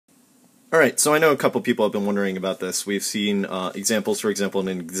Alright, so I know a couple people have been wondering about this. We've seen examples, for example,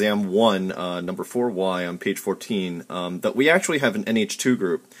 in exam 1, number 4y on page 14, that we actually have an NH2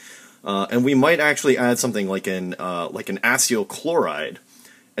 group, and we might actually add something like an acyl chloride,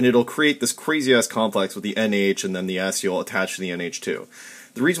 and it'll create this crazy-ass complex with the NH and then the acyl attached to the NH2.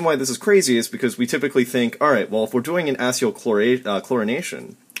 The reason why this is crazy is because we typically think, alright, well, if we're doing an acyl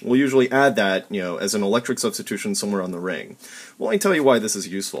chlorination, we'll usually add that, as an electric substitution somewhere on the ring. Well, let me tell you why this is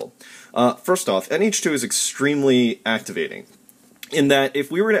useful. First off, NH2 is extremely activating, in that if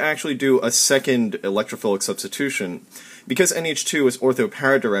we were to actually do a second electrophilic substitution, because NH2 is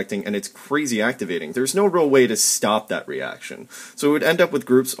ortho-para-directing and it's crazy activating, there's no real way to stop that reaction. So we would end up with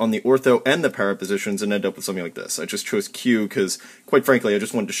groups on the ortho and the para positions and end up with something like this. I just chose Q because, quite frankly, I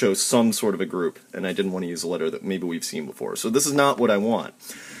just wanted to show some sort of a group, and I didn't want to use a letter that maybe we've seen before. So this is not what I want.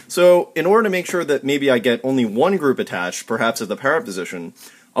 So in order to make sure that maybe I get only one group attached, perhaps at the para position,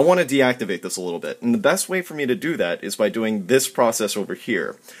 I want to deactivate this a little bit. And the best way for me to do that is by doing this process over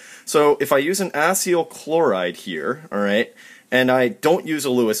here. So if I use an acyl chloride here, alright, and I don't use a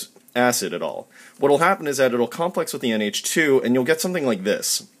Lewis acid at all, what will happen is that it'll complex with the NH2 and you'll get something like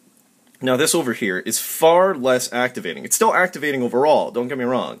this. Now this over here is far less activating. It's still activating overall, don't get me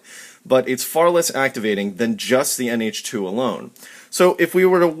wrong, but it's far less activating than just the NH2 alone. So if we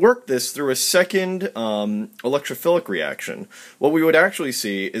were to work this through a second electrophilic reaction, what we would actually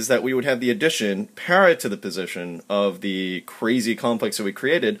see is that we would have the addition para to the position of the crazy complex that we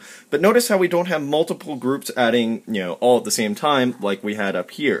created, but notice how we don't have multiple groups adding, all at the same time like we had up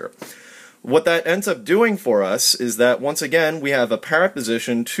here. What that ends up doing for us is that, once again, we have a para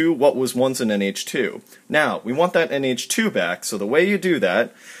position to what was once an NH2. Now, we want that NH2 back, so the way you do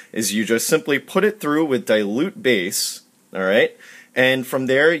that is you just simply put it through with dilute base, alright? And from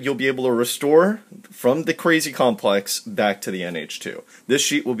there, you'll be able to restore from the crazy complex back to the NH2. This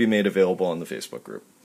sheet will be made available on the Facebook group.